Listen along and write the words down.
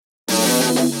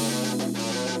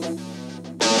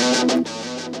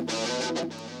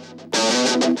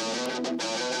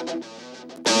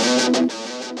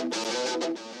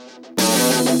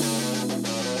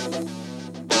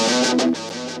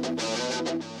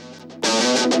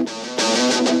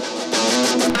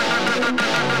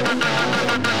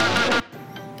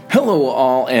Hello,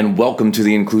 all, and welcome to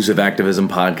the Inclusive Activism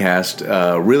Podcast.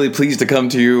 Really pleased to come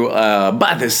to you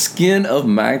by the skin of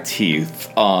my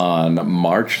teeth on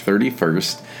March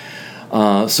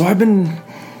 31st. So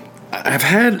I've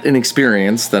had an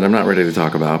experience that I'm not ready to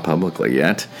talk about publicly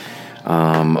yet,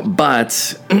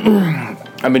 but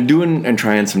I've been doing and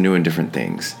trying some new and different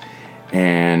things.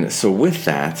 And so with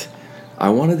that, I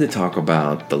wanted to talk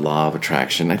about the law of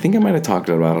attraction. I think I might have talked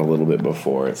about it a little bit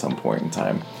before at some point in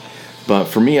time. But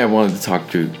for me, I wanted to talk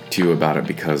to you about it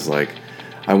because, I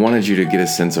wanted you to get a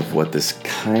sense of what this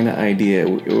kind of idea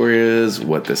is,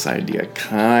 what this idea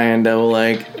kind of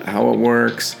how it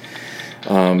works.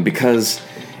 Because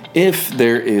if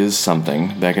there is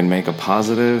something that can make a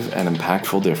positive and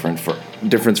impactful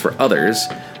difference for others,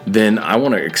 then I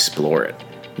want to explore it,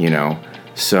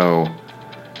 So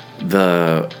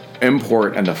the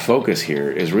import and the focus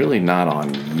here is really not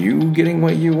on you getting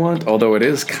what you want, although it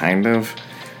is kind of.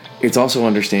 It's also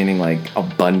understanding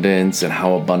abundance and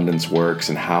how abundance works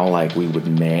and how we would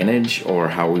manage or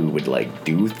how we would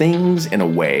do things in a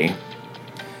way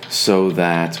so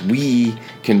that we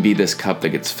can be this cup that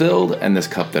gets filled and this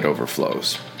cup that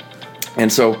overflows.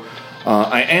 And so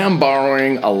I am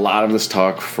borrowing a lot of this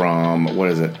talk from,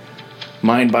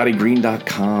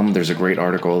 mindbodygreen.com. There's a great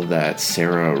article that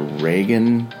Sarah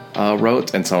Reagan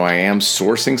wrote, and so I am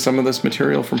sourcing some of this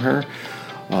material from her.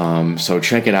 So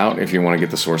check it out if you want to get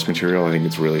the source material. I think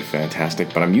it's really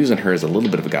fantastic, but I'm using her as a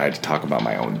little bit of a guide to talk about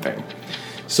my own thing.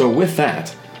 So with that,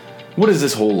 what is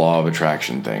this whole law of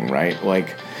attraction thing, right?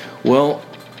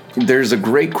 There's a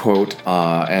great quote,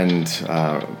 and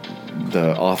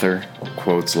the author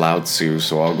quotes Lao Tzu,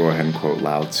 so I'll go ahead and quote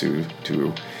Lao Tzu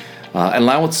too. And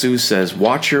Lao Tzu says,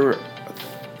 watch your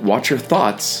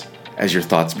thoughts as your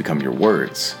thoughts become your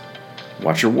words.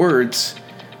 Watch your words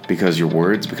because your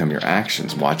words become your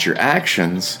actions. Watch your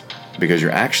actions because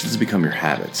your actions become your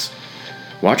habits.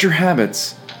 Watch your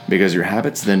habits because your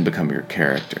habits then become your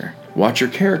character. Watch your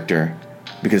character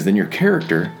because then your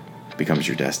character becomes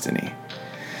your destiny.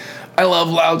 I love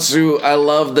Lao Tzu. I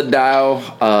love the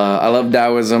Tao. I love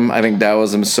Taoism. I think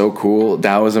Taoism is so cool.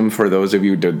 Taoism, for those of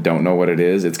you who don't know what it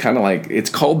is, it's kind of it's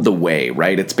called the way,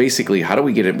 right? It's basically how do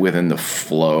we get it within the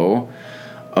flow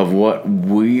of what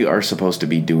we are supposed to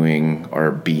be doing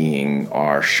or being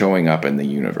or showing up in the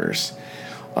universe.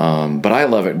 But I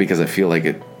love it because I feel like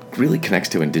it really connects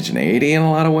to indigeneity in a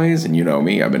lot of ways. And you know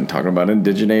me, I've been talking about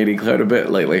indigeneity quite a bit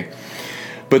lately.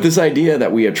 But this idea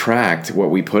that we attract what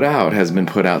we put out has been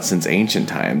put out since ancient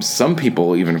times. Some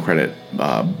people even credit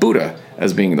Buddha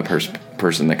as being the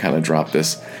person that kind of dropped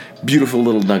this beautiful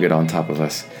little nugget on top of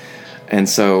us. And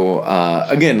so,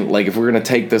 again, if we're going to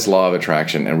take this law of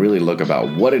attraction and really look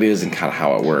about what it is and kind of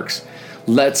how it works,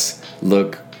 let's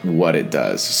look what it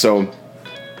does. So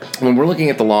when we're looking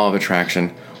at the law of attraction,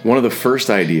 one of the first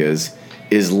ideas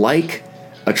is like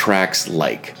attracts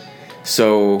like.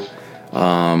 So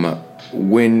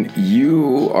when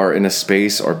you are in a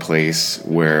space or place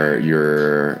where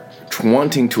you're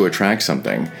wanting to attract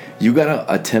something, you got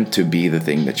to attempt to be the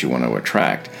thing that you want to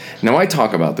attract. Now, I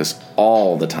talk about this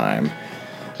all the time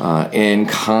in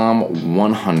COM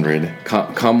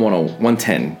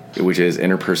 110, which is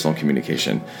interpersonal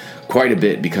communication, quite a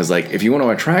bit, because if you want to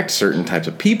attract certain types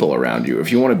of people around you,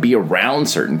 if you want to be around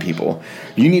certain people,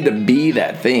 you need to be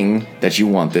that thing that you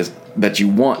want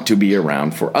to be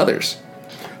around for others.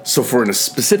 So for a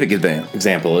specific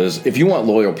example is, if you want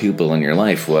loyal people in your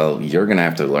life, well, you're going to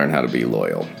have to learn how to be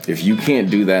loyal. If you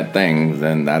can't do that thing,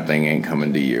 then that thing ain't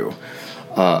coming to you.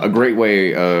 A great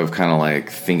way of kind of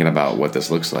thinking about what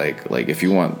this looks like if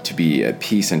you want to be at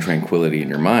peace and tranquility in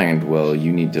your mind, well,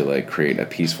 you need to create a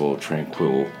peaceful,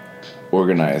 tranquil,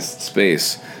 organized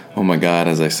space. Oh my God,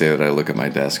 as I say that, I look at my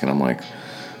desk and I'm like,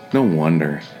 no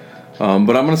wonder. But I'm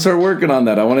going to start working on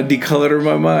that. I want to declutter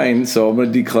my mind, so I'm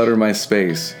going to declutter my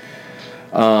space.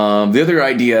 The other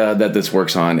idea that this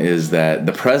works on is that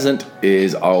the present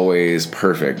is always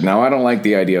perfect. Now, I don't like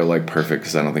the idea of perfect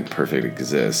because I don't think perfect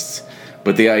exists.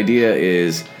 But the idea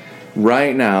is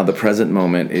right now, the present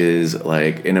moment is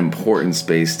an important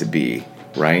space to be,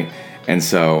 right? And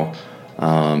so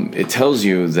it tells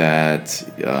you that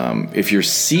if you're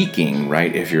seeking,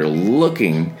 right, if you're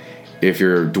looking, if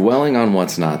you're dwelling on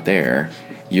what's not there,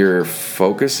 you're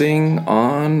focusing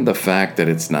on the fact that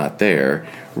it's not there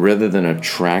rather than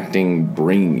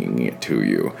bringing it to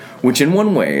you, which in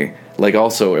one way,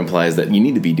 also implies that you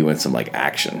need to be doing some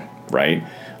action, right?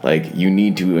 You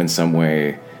need to in some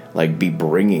way be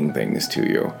bringing things to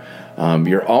you.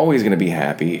 You're always going to be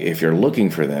happy if you're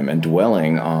looking for them and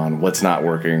dwelling on what's not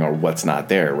working or what's not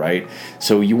there, right?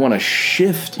 So you want to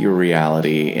shift your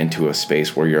reality into a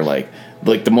space where you're like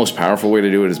the most powerful way to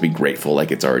do it is be grateful,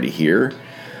 like it's already here.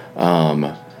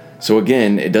 So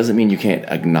again, it doesn't mean you can't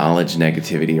acknowledge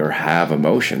negativity or have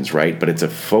emotions, right? But it's a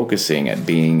focusing at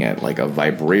being at like a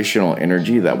vibrational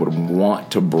energy that would want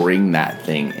to bring that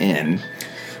thing in,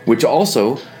 which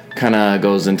also kind of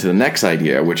goes into the next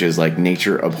idea, which is like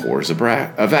nature abhors a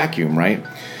vacuum, right?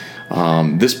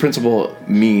 This principle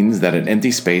means that an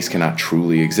empty space cannot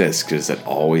truly exist because it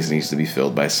always needs to be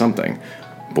filled by something.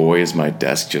 Boy, is my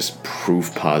desk just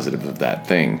proof positive of that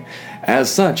thing. As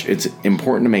such, it's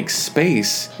important to make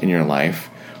space in your life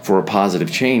for a positive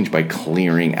change by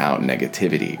clearing out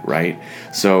negativity, right?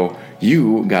 So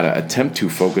you got to attempt to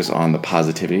focus on the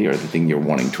positivity or the thing you're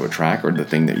wanting to attract or the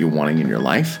thing that you're wanting in your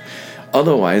life.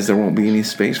 Otherwise, there won't be any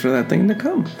space for that thing to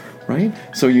come, right?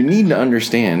 So you need to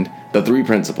understand the 3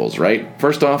 principles, right?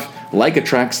 First off, like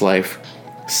attracts life.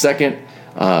 Second,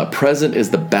 present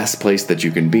is the best place that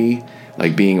you can be.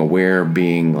 Like being aware,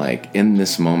 being like in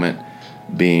this moment,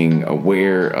 being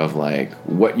aware of like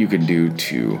what you could do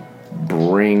to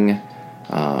bring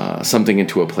something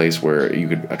into a place where you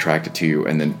could attract it to you.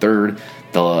 And then third,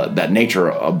 that nature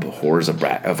abhors a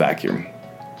vacuum.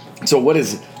 So what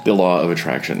is the law of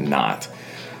attraction not?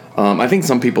 I think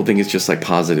some people think it's just like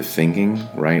positive thinking,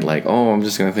 right? Like, oh, I'm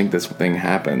just going to think this thing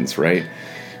happens, right?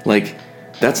 Like,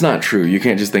 that's not true. You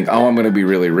can't just think, oh, I'm going to be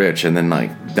really rich and then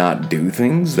like not do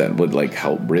things that would like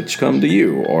help rich come to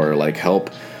you or like help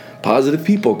positive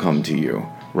people come to you,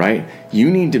 right?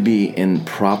 You need to be in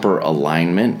proper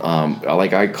alignment.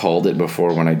 Like I called it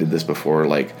before when I did this before,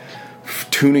 like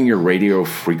tuning your radio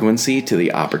frequency to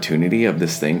the opportunity of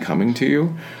this thing coming to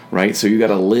you, right? So you got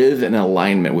to live in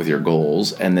alignment with your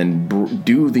goals and then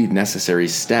do the necessary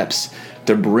steps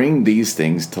to bring these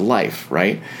things to life,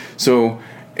 right? So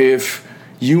if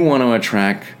you want to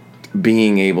attract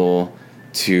being able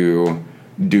to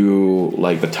do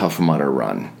like the Tough Mudder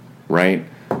run, right?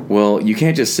 Well, you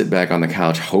can't just sit back on the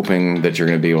couch hoping that you're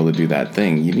going to be able to do that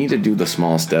thing. You need to do the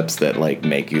small steps that like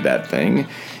make you that thing.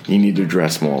 You need to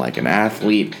dress more like an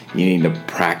athlete. You need to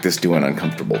practice doing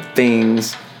uncomfortable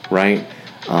things, right?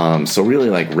 So really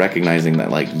like recognizing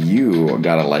that like you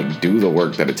gotta like do the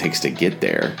work that it takes to get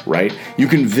there, right? You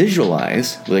can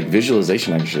visualize, like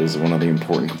visualization actually is one of the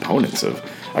important components of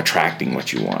attracting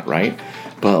what you want, right?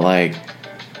 But like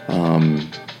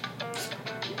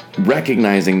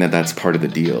recognizing that that's part of the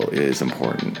deal is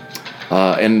important.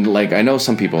 And like I know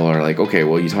some people are like, okay,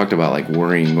 well you talked about like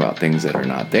worrying about things that are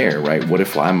not there, right? What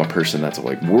if I'm a person that's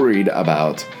like worried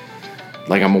about,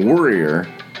 like I'm a worrier,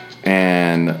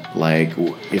 and like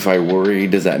if I worry,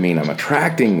 does that mean I'm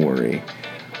attracting worry?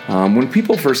 When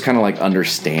people first kind of like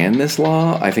understand this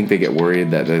law, I think they get worried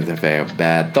that if they have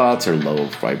bad thoughts or low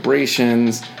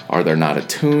vibrations, or they're not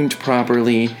attuned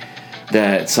properly,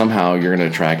 that somehow you're going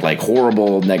to attract like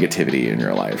horrible negativity in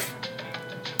your life.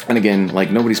 And again,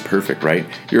 like nobody's perfect, right?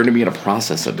 You're going to be in a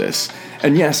process of this.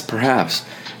 And yes, perhaps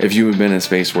if you have been in a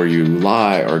space where you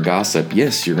lie or gossip,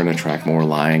 yes, you're going to attract more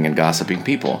lying and gossiping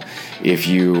people. If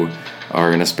you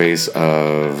are in a space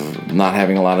of not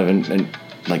having a lot of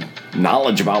like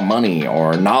knowledge about money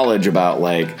or knowledge about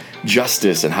like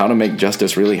justice and how to make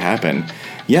justice really happen,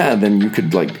 yeah, then you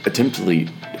could like potentially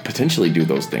do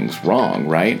those things wrong,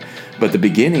 right? But the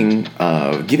beginning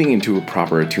of getting into a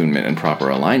proper attunement and proper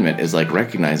alignment is like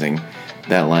recognizing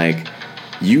that like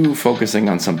you focusing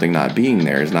on something not being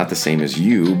there is not the same as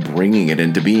you bringing it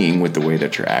into being with the way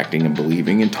that you're acting and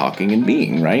believing and talking and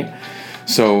being, right?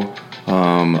 So,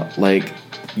 like,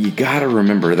 you gotta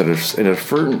remember that at a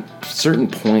certain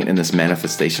point in this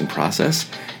manifestation process,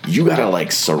 you gotta,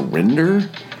 like, surrender.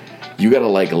 You gotta,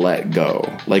 like, let go.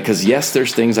 Like, because, yes,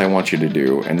 there's things I want you to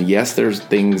do, and yes, there's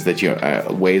things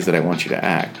that ways that I want you to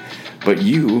act. But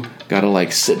you gotta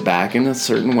like sit back in a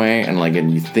certain way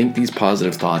and you think these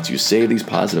positive thoughts, you say these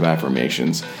positive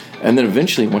affirmations, and then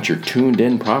eventually once you're tuned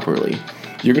in properly,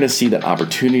 you're gonna see that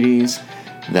opportunities,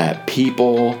 that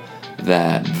people,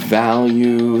 that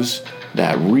values,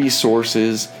 that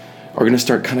resources are gonna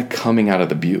start kind of coming out of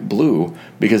the blue,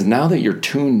 because now that you're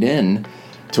tuned in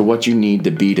to what you need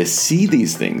to be to see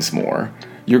these things more,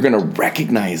 you're gonna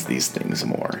recognize these things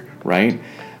more, right?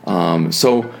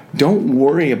 So don't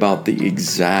worry about the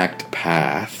exact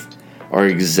path or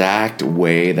exact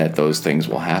way that those things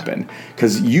will happen,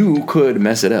 because you could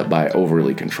mess it up by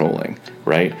overly controlling,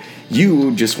 right?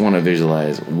 You just want to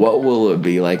visualize, what will it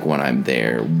be like when I'm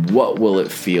there? What will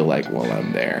it feel like while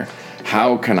I'm there?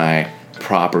 How can I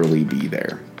properly be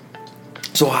there?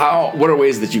 So what are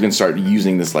ways that you can start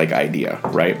using this like idea,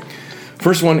 right?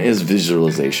 First one is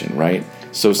visualization, right?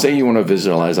 So say you want to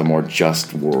visualize a more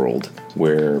just world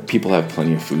where people have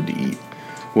plenty of food to eat.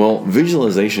 Well,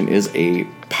 visualization is a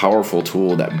powerful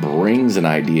tool that brings an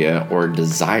idea or a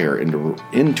desire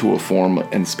into a form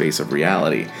and space of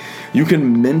reality. You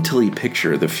can mentally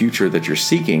picture the future that you're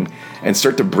seeking and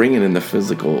start to bring it in the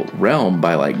physical realm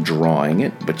by like drawing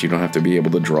it, but you don't have to be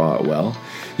able to draw it well.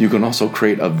 You can also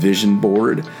create a vision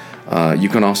board. You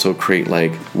can also create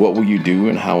like, what will you do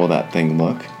and how will that thing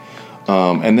look?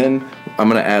 And then I'm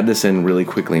going to add this in really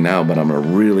quickly now, but I'm going to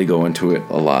really go into it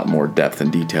a lot more depth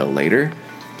and detail later.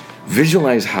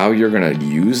 Visualize how you're going to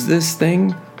use this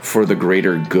thing for the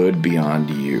greater good beyond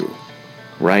you,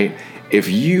 right? If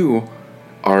you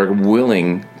are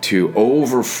willing to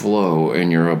overflow in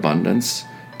your abundance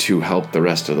to help the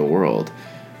rest of the world,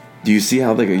 do you see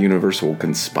how the universe will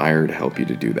conspire to help you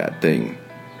to do that thing?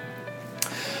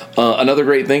 Another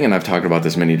great thing, and I've talked about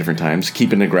this many different times,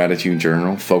 keeping a gratitude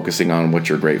journal, focusing on what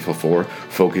you're grateful for,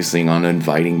 focusing on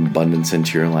inviting abundance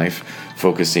into your life,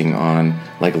 focusing on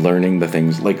like learning the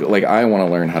things, like I want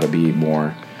to learn how to be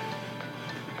more,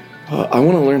 I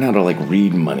want to learn how to like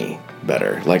read money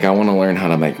better. Like I want to learn how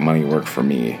to make money work for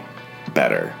me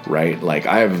better, right? Like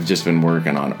I've just been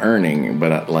working on earning,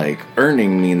 but like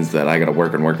earning means that I got to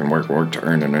work to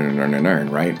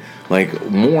earn, right? Like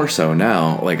more so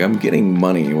now, like I'm getting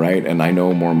money, right? And I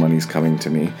know more money's coming to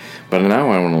me, but now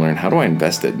I want to learn, how do I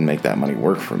invest it and make that money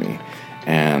work for me?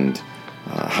 And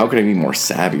how can I be more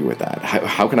savvy with that?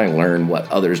 How can I learn what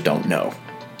others don't know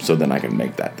so then I can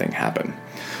make that thing happen?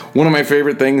 One of my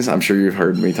favorite things, I'm sure you've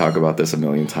heard me talk about this a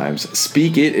million times,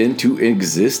 speak it into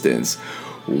existence.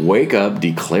 Wake up,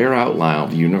 declare out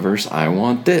loud, universe, I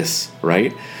want this,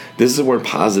 right? This is where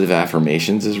positive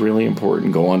affirmations is really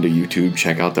important. Go onto YouTube,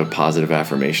 check out the positive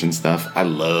affirmation stuff. I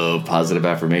love positive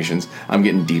affirmations. I'm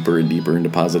getting deeper and deeper into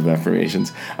positive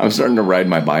affirmations. I'm starting to ride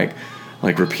my bike,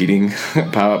 like repeating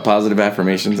positive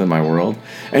affirmations in my world.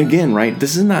 And again, right,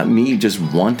 this is not me just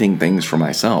wanting things for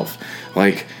myself.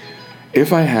 Like,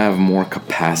 if I have more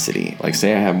capacity, like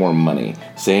say I have more money,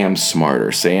 say I'm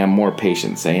smarter, say I'm more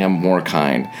patient, say I'm more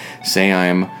kind, say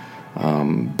I'm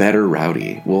better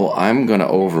rowdy, well, I'm going to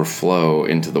overflow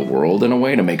into the world in a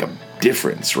way to make a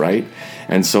difference, right?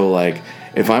 And so like,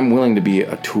 if I'm willing to be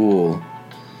a tool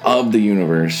of the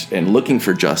universe and looking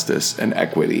for justice and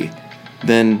equity,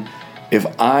 then if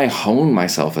I hone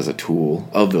myself as a tool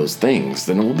of those things,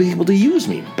 then it will be able to use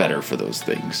me better for those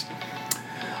things.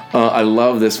 I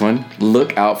love this one.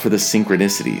 Look out for the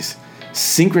synchronicities.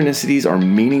 Synchronicities are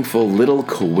meaningful little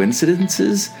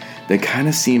coincidences that kind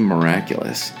of seem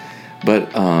miraculous.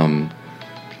 But,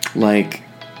 like,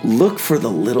 look for the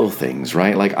little things,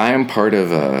 right? Like, I am part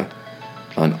of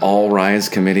an All Rise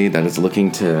committee that is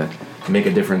looking to make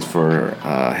a difference for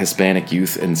Hispanic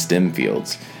youth in STEM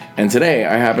fields. And today,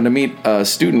 I happened to meet a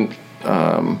student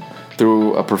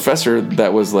through a professor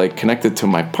that was, like, connected to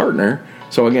my partner.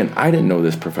 So again, I didn't know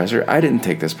this professor. I didn't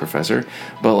take this professor,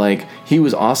 but like he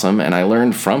was awesome and I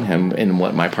learned from him in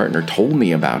what my partner told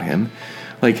me about him.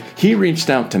 Like he reached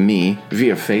out to me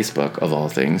via Facebook of all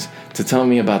things to tell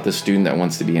me about the student that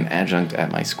wants to be an adjunct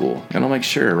at my school. And I'm like,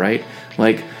 sure, right?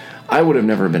 Like I would have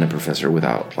never been a professor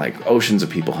without like oceans of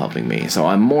people helping me. So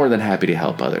I'm more than happy to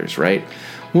help others, right?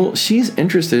 Well, she's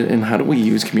interested in how do we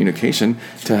use communication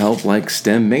to help like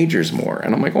STEM majors more.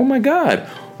 And I'm like, oh my God,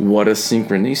 what a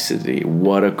synchronicity,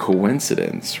 what a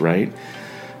coincidence, right?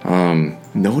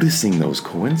 Noticing those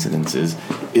coincidences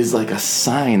is like a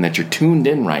sign that you're tuned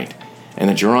in right and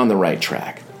that you're on the right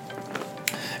track.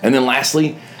 And then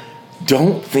lastly,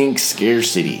 don't think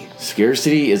scarcity.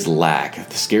 Scarcity is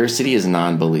lack. Scarcity is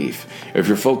non-belief. If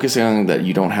you're focusing on that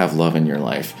you don't have love in your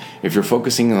life, if you're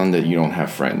focusing on that you don't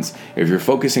have friends, if you're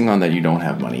focusing on that you don't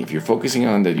have money, if you're focusing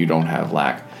on that you don't have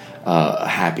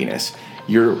happiness,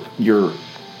 you're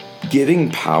giving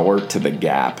power to the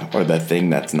gap or the thing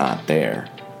that's not there,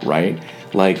 right?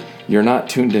 Like you're not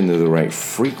tuned into the right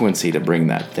frequency to bring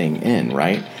that thing in,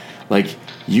 right? Like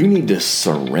you need to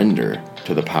surrender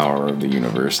to the power of the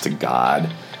universe, to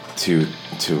God, to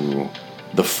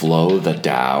the flow, the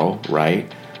Tao,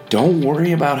 right? Don't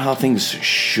worry about how things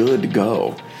should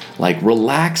go. Like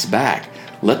relax back.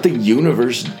 Let the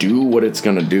universe do what it's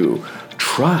going to do.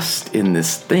 Trust in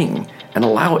this thing and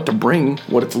allow it to bring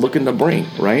what it's looking to bring,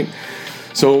 right?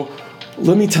 So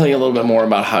let me tell you a little bit more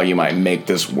about how you might make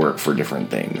this work for different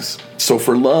things. So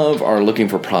for love, are looking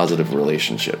for positive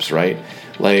relationships, right?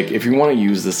 Like if you want to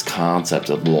use this concept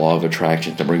of law of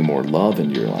attraction to bring more love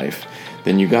into your life,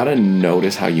 then you got to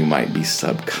notice how you might be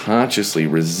subconsciously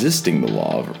resisting the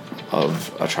law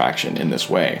of attraction in this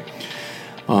way.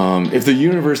 If the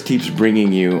universe keeps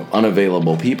bringing you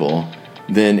unavailable people,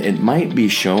 then it might be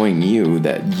showing you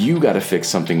that you got to fix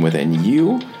something within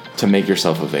you to make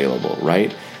yourself available,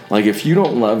 right? Like if you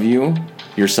don't love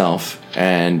yourself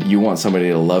and you want somebody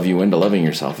to love you into loving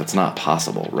yourself, it's not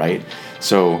possible, right?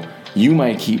 So you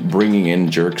might keep bringing in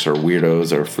jerks or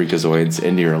weirdos or freakazoids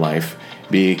into your life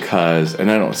because, and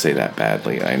I don't say that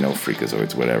badly, I know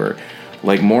freakazoids, whatever.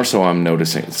 Like more so I'm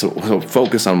noticing, so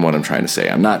focus on what I'm trying to say.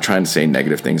 I'm not trying to say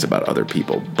negative things about other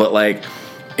people, but like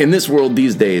in this world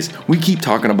these days, we keep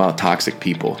talking about toxic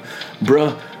people.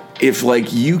 Bruh, if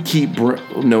like you keep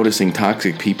noticing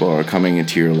toxic people are coming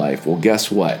into your life, well,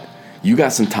 guess what? You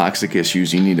got some toxic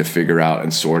issues you need to figure out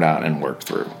and sort out and work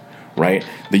through, right?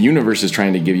 The universe is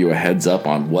trying to give you a heads up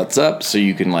on what's up so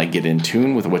you can like get in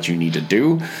tune with what you need to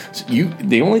do. So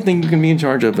the only thing you can be in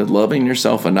charge of is loving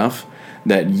yourself enough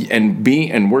that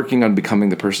and working on becoming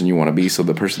the person you want to be, so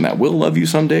the person that will love you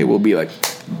someday will be like,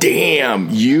 damn,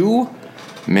 you,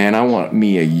 man, I want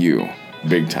me a you,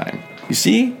 big time. You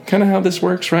see kind of how this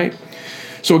works, right?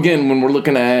 So again, when we're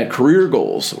looking at career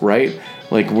goals, right?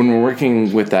 Like when we're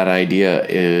working with that idea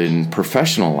in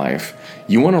professional life,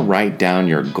 you want to write down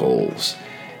your goals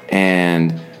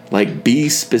and like be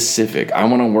specific. I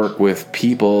want to work with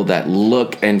people that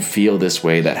look and feel this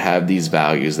way, that have these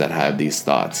values, that have these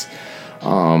thoughts.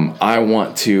 I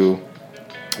want to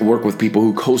work with people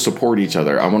who co-support each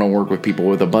other. I want to work with people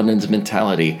with abundance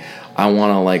mentality. I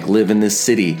want to like live in this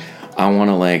city. I want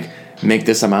to like make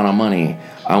this amount of money.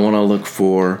 I want to look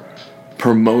for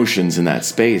promotions in that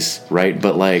space, right?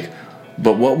 But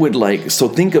what would like, so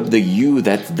think of the you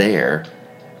that's there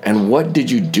and what did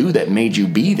you do that made you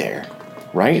be there,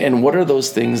 right? And what are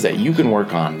those things that you can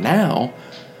work on now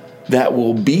that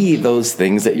will be those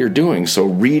things that you're doing? So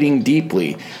reading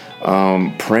deeply,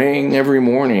 praying every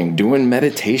morning, doing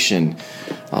meditation,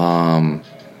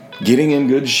 getting in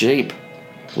good shape,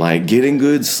 like getting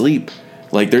good sleep.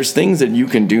 Like there's things that you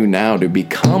can do now to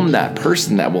become that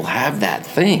person that will have that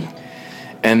thing.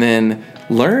 And then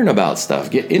learn about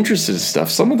stuff, get interested in stuff.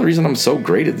 Some of the reason I'm so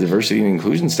great at diversity and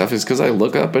inclusion stuff is because I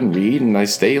look up and read and I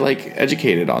stay like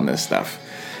educated on this stuff.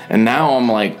 And now I'm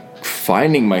like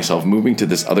finding myself moving to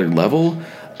this other level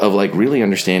of like really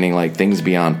understanding like things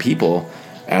beyond people,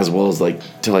 as well as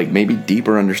like to like maybe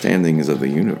deeper understandings of the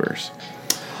universe.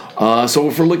 So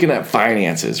if we're looking at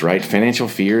finances, right? Financial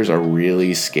fears are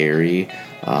really scary.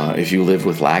 If you live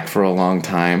with lack for a long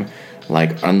time,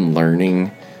 like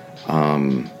unlearning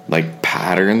like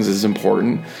patterns is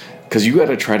important, because you got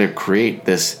to try to create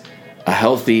a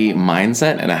healthy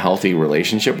mindset and a healthy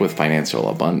relationship with financial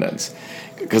abundance.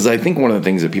 Because I think one of the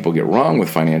things that people get wrong with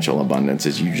financial abundance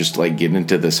is you just like get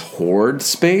into this hoard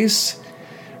space,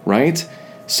 right?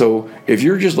 So if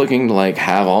you're just looking to like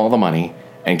have all the money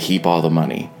and keep all the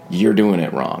money, you're doing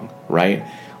it wrong, right?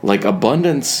 Like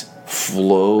abundance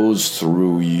flows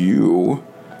through you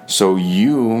so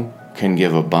you can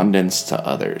give abundance to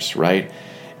others, right?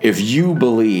 If you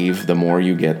believe the more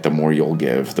you get, the more you'll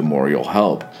give, the more you'll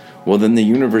help, well, then the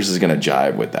universe is going to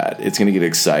jive with that. It's going to get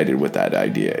excited with that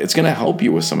idea. It's going to help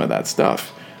you with some of that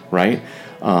stuff, right?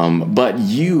 But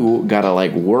you got to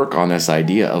like work on this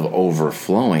idea of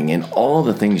overflowing in all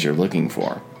the things you're looking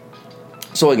for.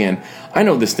 So again, I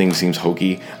know this thing seems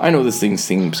hokey. I know this thing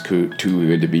seems too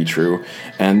good to be true.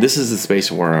 And this is the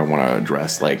space where I want to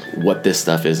address like what this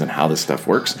stuff is and how this stuff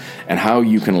works and how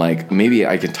you can like, maybe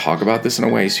I can talk about this in a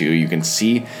way so you can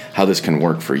see how this can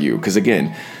work for you. Because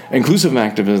again, inclusive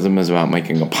activism is about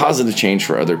making a positive change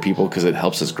for other people because it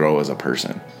helps us grow as a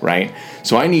person, right?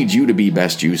 So I need you to be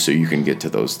best you so you can get to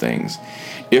those things.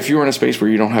 If you're in a space where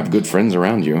you don't have good friends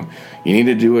around you, you need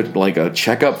to do it like a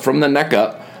checkup from the neck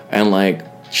up and like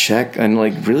check and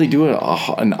like really do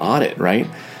an audit, right?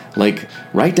 Like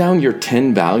write down your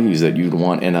 10 values that you'd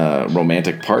want in a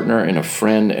romantic partner, in a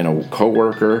friend, in a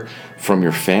coworker, from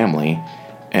your family.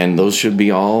 And those should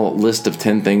be all list of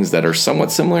 10 things that are somewhat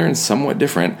similar and somewhat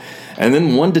different. And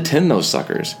then 1 to 10 those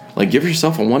suckers. Like give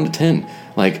yourself a 1 to 10.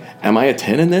 Like, am I a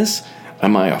 10 in this?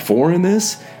 Am I a 4 in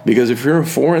this? Because if you're a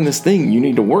 4 in this thing, you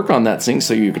need to work on that thing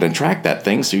so you can attract that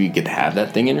thing so you can have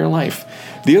that thing in your life.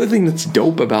 The other thing that's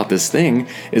dope about this thing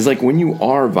is like when you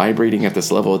are vibrating at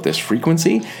this level, at this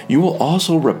frequency, you will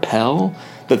also repel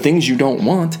the things you don't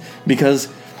want, because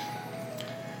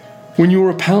when you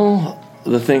repel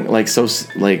the thing, like, so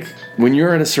like when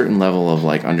you're at a certain level of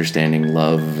like understanding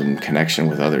love and connection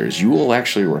with others, you will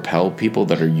actually repel people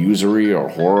that are usury or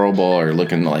horrible or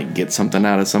looking to like get something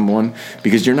out of someone,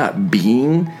 because you're not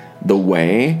being the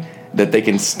way that they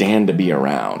can stand to be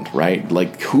around, right?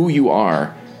 Like who you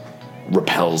are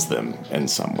repels them in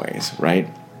some ways, right?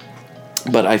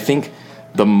 But I think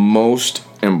the most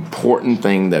important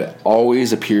thing that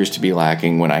always appears to be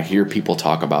lacking when I hear people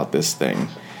talk about this thing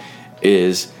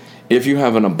is if you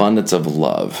have an abundance of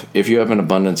love, if you have an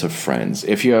abundance of friends,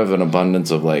 if you have an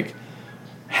abundance of like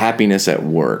happiness at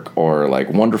work or like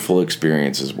wonderful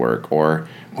experiences work or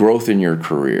growth in your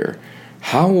career,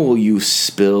 how will you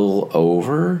spill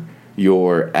over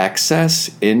your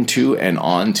excess into and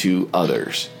onto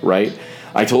others, right?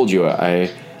 I told you I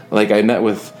met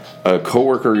with a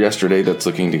coworker yesterday that's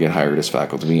looking to get hired as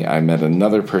faculty. I met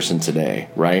another person today,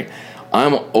 right?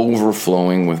 I'm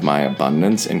overflowing with my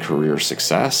abundance and career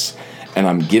success, and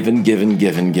I'm giving.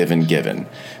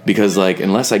 Because like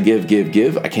unless I give,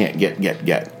 I can't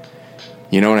get.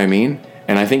 You know what I mean?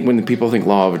 And I think when the people think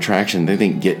law of attraction, they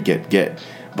think get.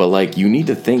 But like you need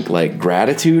to think like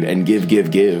gratitude and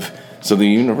give. So the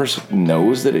universe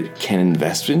knows that it can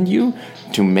invest in you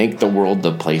to make the world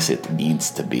the place it needs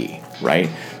to be, right?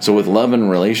 So with love and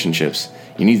relationships,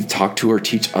 you need to talk to or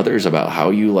teach others about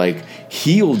how you like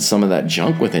healed some of that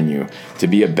junk within you to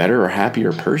be a better or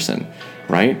happier person,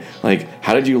 right? Like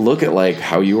how did you look at like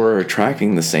how you are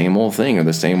attracting the same old thing or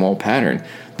the same old pattern?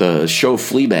 The show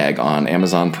Fleabag on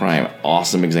Amazon Prime,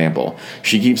 awesome example.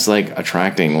 She keeps like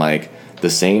attracting like the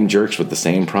same jerks with the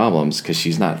same problems because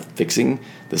she's not fixing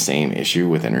the same issue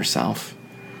within herself,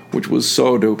 which was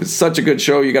so dope. It's such a good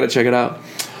show. You got to check it out.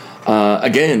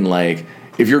 Again, like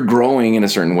if you're growing in a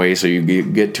certain way, so you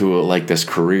get to like this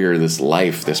career, this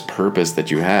life, this purpose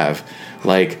that you have,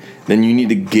 like then you need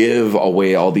to give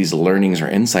away all these learnings or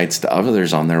insights to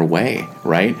others on their way,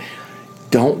 right?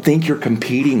 Don't think you're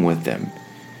competing with them.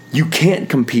 You can't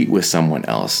compete with someone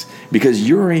else because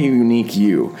you're a unique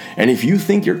you. And if you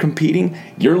think you're competing,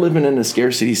 you're living in a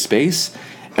scarcity space,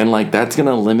 and like that's going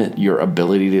to limit your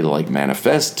ability to like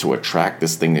manifest, to attract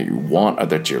this thing that you want or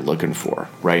that you're looking for,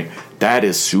 right? That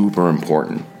is super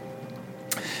important.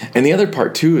 And the other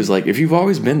part too is like if you've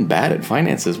always been bad at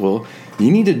finances, well,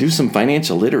 you need to do some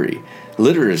financial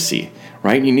literacy,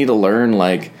 right? You need to learn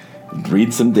like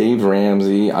read some Dave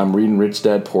Ramsey. I'm reading Rich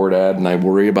Dad, Poor Dad, and I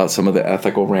worry about some of the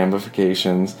ethical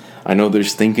ramifications. I know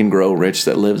there's Think and Grow Rich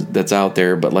that's out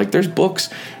there, but like there's books,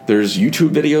 there's YouTube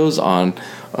videos on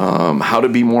how to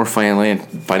be more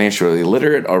financially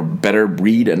literate or better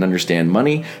read and understand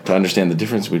money, to understand the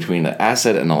difference between an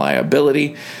asset and a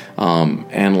liability.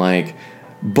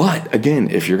 But again,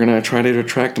 if you're going to try to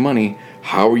attract money,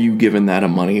 how are you giving that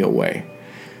money away?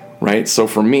 Right? So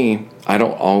for me, I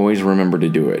don't always remember to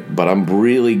do it, but I'm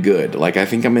really good. Like I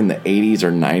think I'm in the 80s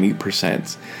or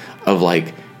 90% of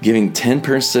like giving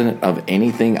 10% of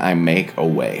anything I make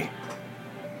away.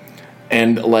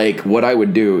 And like what I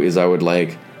would do is I would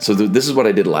like, this is what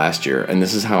I did last year, and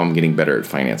this is how I'm getting better at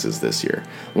finances this year.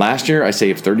 Last year, I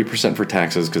saved 30% for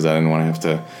taxes because I didn't want to have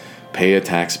to pay a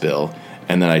tax bill,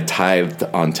 and then I tithed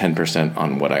on 10%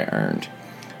 on what I earned.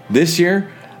 This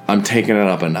year, I'm taking it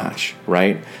up a notch,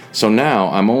 right? So now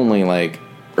I'm only like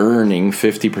earning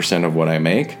 50% of what I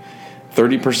make.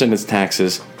 30% is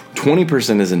taxes,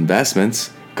 20% is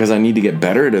investments because I need to get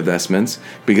better at investments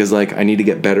because like I need to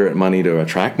get better at money to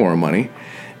attract more money.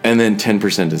 And then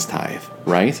 10% is tithe,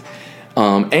 right?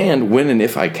 And when and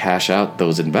if I cash out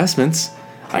those investments,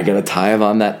 I got to tithe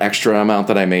on that extra amount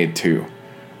that I made too,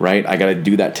 right? I got to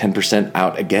do that 10%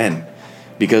 out again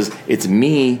because it's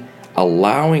me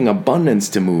allowing abundance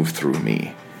to move through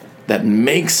me that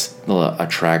makes the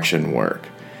attraction work.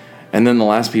 And then the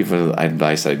last piece of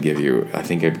advice I'd give you, I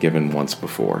think I've given once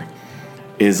before,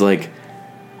 is like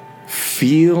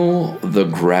feel the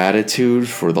gratitude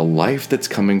for the life that's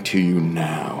coming to you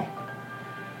now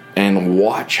and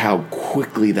watch how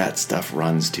quickly that stuff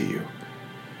runs to you.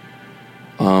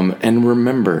 And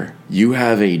remember, you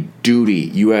have a duty,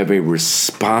 you have a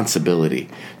responsibility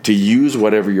to use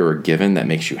whatever you're given that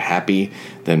makes you happy,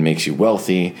 that makes you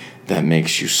wealthy, that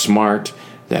makes you smart,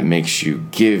 that makes you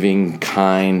giving,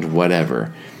 kind,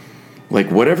 whatever. Like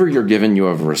whatever you're given, you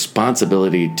have a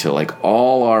responsibility to like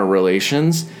all our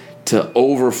relations to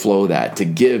overflow that, to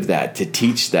give that, to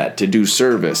teach that, to do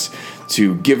service,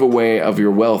 to give away of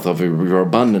your wealth, of your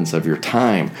abundance, of your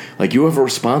time. Like you have a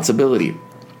responsibility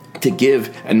to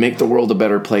give and make the world a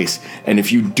better place. And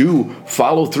if you do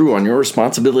follow through on your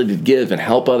responsibility to give and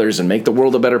help others and make the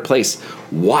world a better place,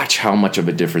 watch how much of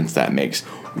a difference that makes.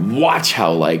 Watch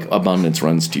how like abundance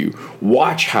runs to you.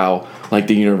 Watch how like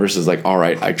the universe is like, all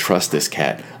right, I trust this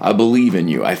cat. I believe in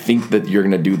you. I think that you're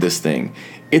going to do this thing.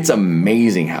 It's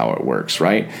amazing how it works,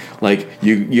 right? Like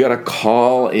you got to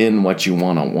call in what you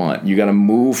want. You got to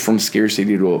move from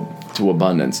scarcity to to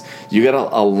abundance. You got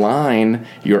to align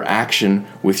your action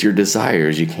with your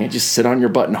desires. You can't just sit on your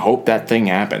butt and hope that thing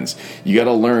happens. You got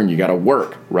to learn. You got to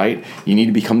work, right? You need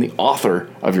to become the author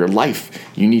of your life.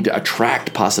 You need to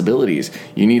attract possibilities.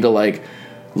 You need to like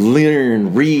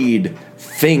learn, read,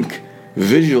 think,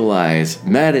 visualize,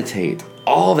 meditate,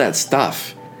 all that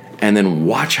stuff, and then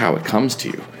watch how it comes to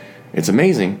you. It's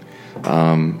amazing,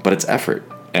 but it's effort.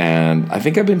 And I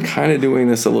think I've been kind of doing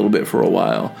this a little bit for a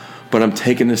while, but I'm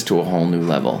taking this to a whole new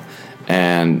level.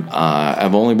 And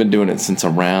I've only been doing it since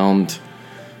around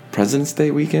President's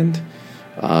Day weekend.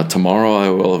 Tomorrow I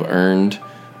will have earned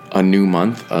a new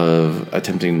month of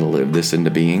attempting to live this into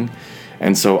being.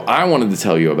 And so I wanted to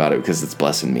tell you about it because it's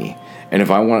blessing me. And if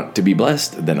I want to be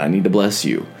blessed, then I need to bless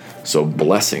you. So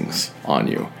blessings on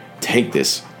you. Take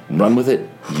this, run with it,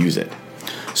 use it.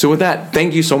 So with that,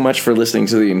 thank you so much for listening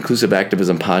to the Inclusive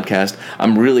Activism Podcast.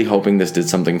 I'm really hoping this did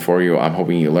something for you. I'm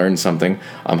hoping you learned something.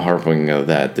 I'm hoping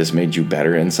that this made you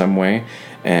better in some way.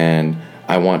 And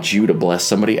I want you to bless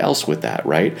somebody else with that,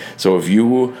 right? So if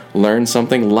you learn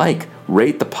something,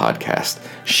 rate the podcast,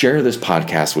 share this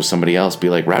podcast with somebody else. Be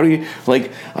like, Rowdy,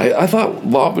 I thought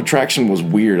law of attraction was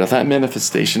weird. I thought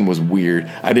manifestation was weird.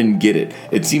 I didn't get it.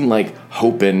 It seemed like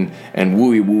hoping and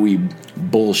wooey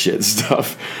bullshit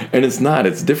stuff. And it's not.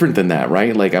 It's different than that,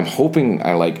 right? Like, I'm hoping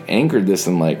I anchored this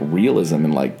in realism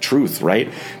and truth,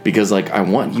 right? Because I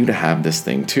want you to have this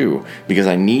thing too, because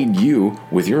I need you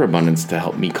with your abundance to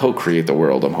help me co-create the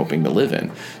world I'm hoping to live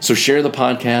in. So share the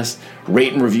podcast,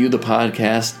 rate and review the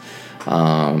podcast.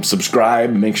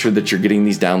 Subscribe, make sure that you're getting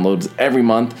these downloads every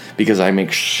month, because I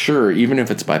make sure, even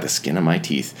if it's by the skin of my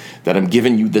teeth, that I'm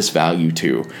giving you this value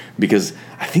too, because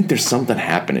I think there's something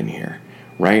happening here,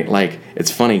 right?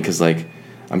 It's funny because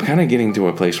I'm kind of getting to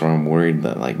a place where I'm worried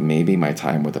that maybe my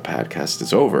time with the podcast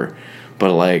is over,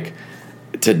 but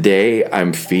today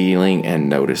I'm feeling and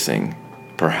noticing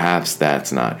perhaps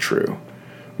that's not true,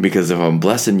 because if I'm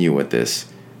blessing you with this,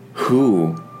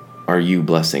 who are you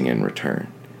blessing in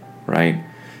return? Right?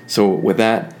 So with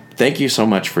that, thank you so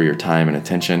much for your time and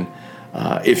attention.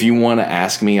 If you want to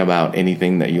ask me about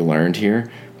anything that you learned here,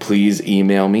 please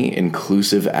email me,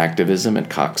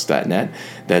 inclusiveactivism@cox.net.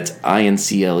 That's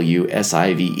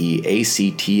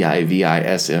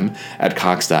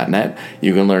inclusiveactivism@cox.net.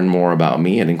 You can learn more about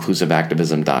me at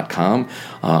inclusiveactivism.com.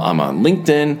 I'm on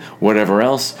LinkedIn, whatever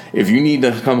else. If you need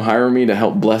to come hire me to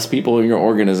help bless people in your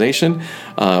organization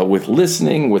with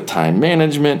listening, with time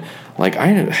management, I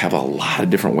have a lot of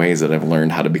different ways that I've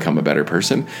learned how to become a better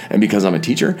person. And because I'm a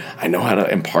teacher, I know how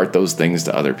to impart those things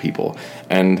to other people.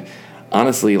 And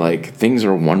honestly, things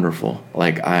are wonderful.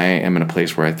 I am in a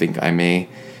place where I think I may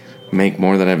make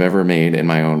more than I've ever made in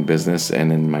my own business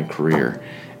and in my career.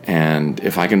 And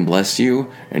if I can bless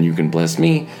you and you can bless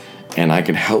me and I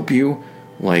can help you,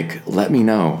 let me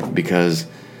know, because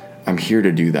I'm here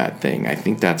to do that thing. I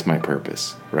think that's my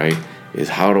purpose, right? Is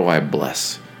how do I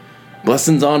bless?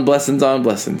 Blessings on blessings on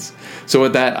blessings. So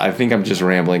with that, I think I'm just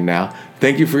rambling now.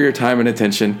 Thank you for your time and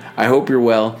attention. I hope you're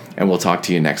well, and we'll talk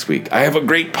to you next week. I have a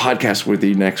great podcast with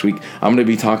you next week. I'm going to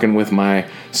be talking with my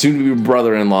soon-to-be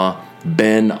brother-in-law,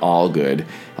 Ben Allgood.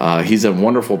 He's a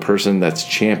wonderful person that's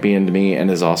championed me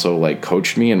and has also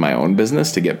coached me in my own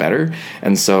business to get better.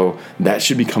 And so that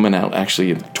should be coming out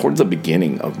actually towards the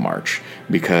beginning of March,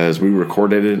 because we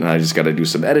recorded it and I just got to do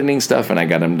some editing stuff and I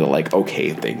got him to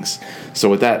okay things. So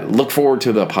with that, look forward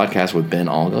to the podcast with Ben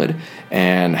Allgood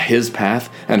and his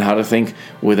path and how to think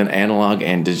with an analog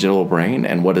and digital brain,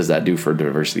 and what does that do for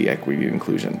diversity, equity, and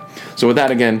inclusion. So with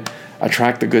that, again,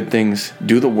 attract the good things,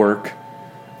 do the work,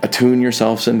 attune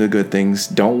yourselves into good things.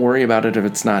 Don't worry about it if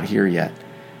it's not here yet.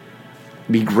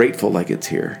 Be grateful it's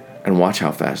here and watch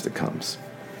how fast it comes.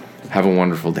 Have a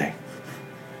wonderful day.